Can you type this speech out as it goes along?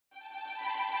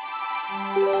Good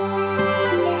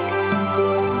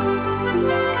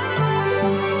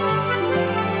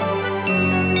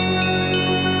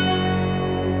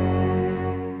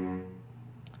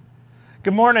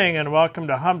morning and welcome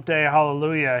to Hump Day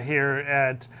Hallelujah here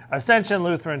at Ascension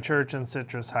Lutheran Church in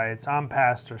Citrus Heights. I'm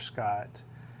Pastor Scott.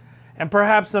 And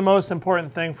perhaps the most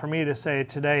important thing for me to say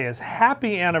today is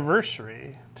happy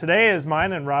anniversary. Today is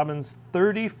mine and Robin's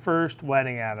 31st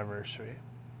wedding anniversary.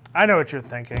 I know what you're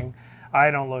thinking.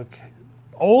 I don't look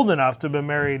old enough to have been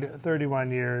married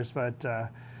 31 years, but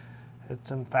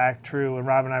it's in fact true. And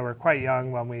Robin and I were quite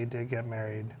young when we did get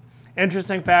married.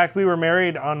 Interesting fact, we were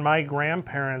married on my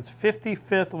grandparents'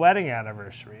 55th wedding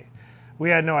anniversary. We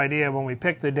had no idea when we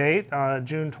picked the date,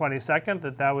 June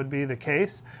 22nd, that would be the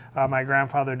case. My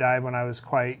grandfather died when I was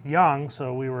quite young,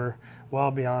 so we were well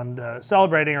beyond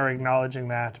celebrating or acknowledging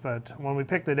that. But when we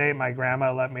picked the date, my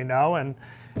grandma let me know, and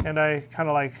I kind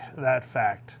of like that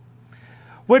fact.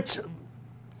 Which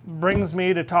brings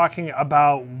me to talking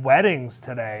about weddings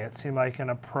today. It seemed like an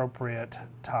appropriate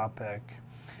topic.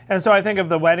 And so I think of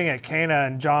the wedding at Cana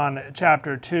in John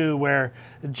chapter 2, where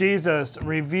Jesus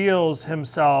reveals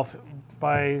himself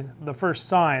by the first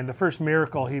sign, the first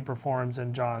miracle he performs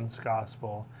in John's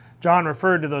gospel. John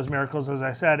referred to those miracles, as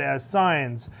I said, as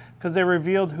signs, because they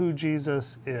revealed who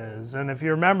Jesus is. And if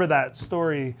you remember that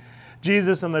story,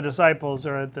 Jesus and the disciples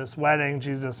are at this wedding.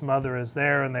 Jesus' mother is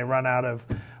there, and they run out of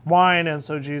wine, and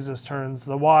so Jesus turns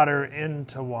the water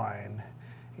into wine.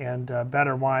 And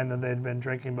better wine than they'd been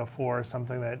drinking before,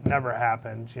 something that never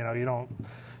happened. You know,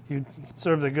 you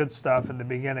serve the good stuff at the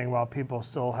beginning while people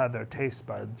still had their taste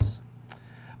buds.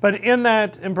 But in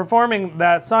performing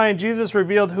that sign, Jesus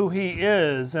revealed who he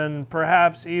is, and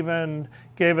perhaps even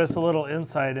gave us a little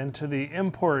insight into the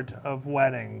import of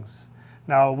weddings.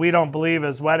 Now, we don't believe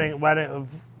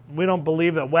we don't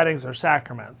believe that weddings are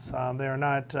sacraments. They are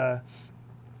not.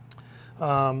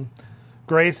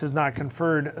 Grace is not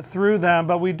conferred through them,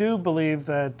 but we do believe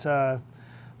that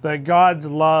that God's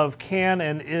love can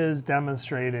and is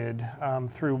demonstrated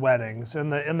through weddings.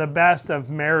 In the best of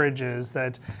marriages,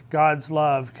 that God's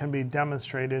love can be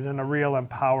demonstrated in a real and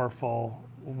powerful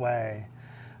way.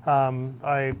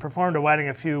 I performed a wedding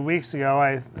a few weeks ago.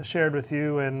 I shared with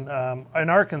you in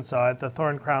Arkansas at the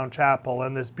Thorn Crown Chapel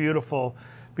in this beautiful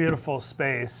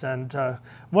space. And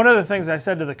one of the things I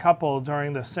said to the couple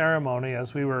during the ceremony,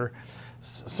 as we were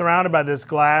surrounded by this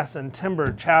glass and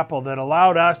timber chapel that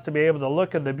allowed us to be able to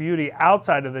look at the beauty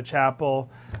outside of the chapel,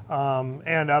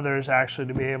 and others actually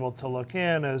to be able to look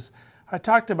in, is I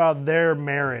talked about their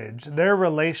marriage, their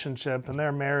relationship and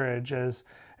their marriage as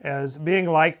being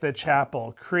like the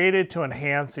chapel, created to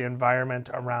enhance the environment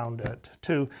around it,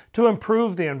 to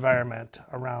improve the environment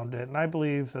around it. And I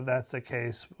believe that that's the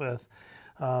case with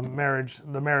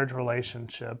the marriage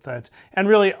relationship, and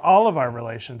really all of our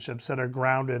relationships that are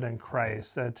grounded in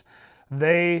Christ, that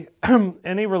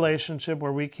any relationship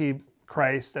where we keep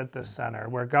Christ at the center,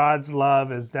 where God's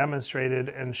love is demonstrated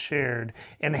and shared,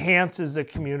 enhances the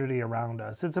community around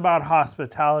us. It's about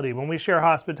hospitality. When we share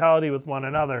hospitality with one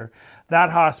another,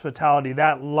 that hospitality,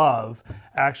 that love,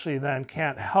 actually then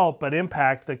can't help but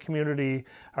impact the community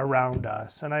around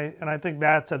us. And I think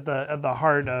that's at the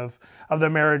heart of the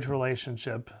marriage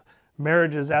relationship.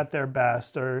 Marriages at their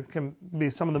best can be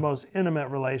some of the most intimate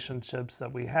relationships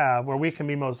that we have, where we can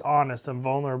be most honest and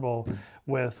vulnerable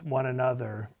with one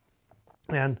another.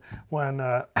 And when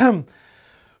the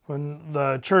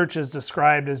church is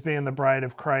described as being the bride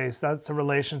of Christ, that's the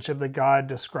relationship that God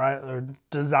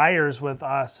desires with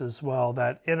us as well.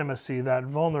 That intimacy, that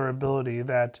vulnerability,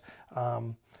 that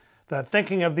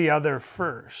thinking of the other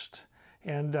first.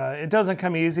 And it doesn't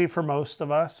come easy for most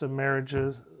of us. And marriage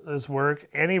is work.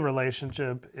 Any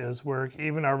relationship is work.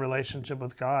 Even our relationship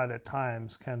with God at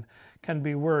times can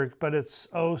be work. But it's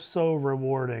oh so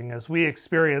rewarding as we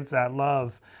experience that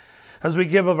love, as we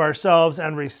give of ourselves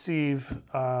and receive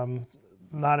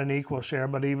not an equal share,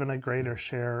 but even a greater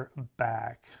share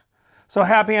back. So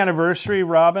happy anniversary,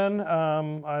 Robin.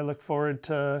 I look forward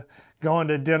to going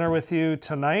to dinner with you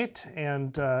tonight,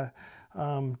 and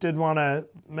did want to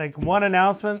make one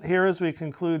announcement here as we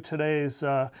conclude today's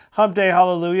Hump Day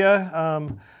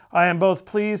Hallelujah. I am both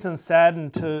pleased and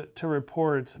saddened to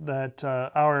report that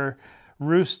our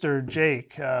rooster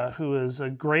Jake, who has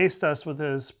graced us with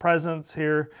his presence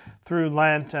here through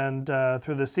Lent and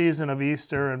through the season of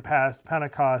Easter and past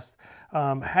Pentecost,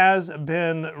 has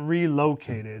been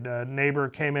relocated. A neighbor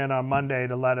came in on Monday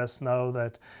to let us know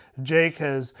that Jake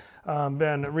has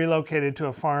been relocated to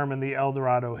a farm in the El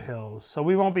Dorado Hills. So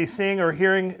we won't be seeing or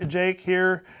hearing Jake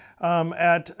here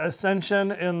at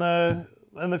Ascension in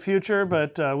the future,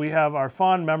 but we have our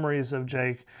fond memories of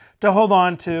Jake to hold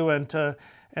on to and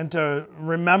and to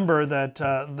remember that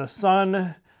the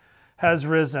Son has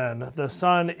risen. The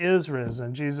Son is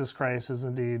risen. Jesus Christ is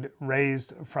indeed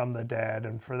raised from the dead,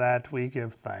 and for that we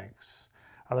give thanks.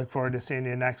 I look forward to seeing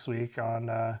you next week on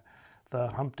the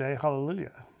Hump Day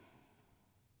Hallelujah.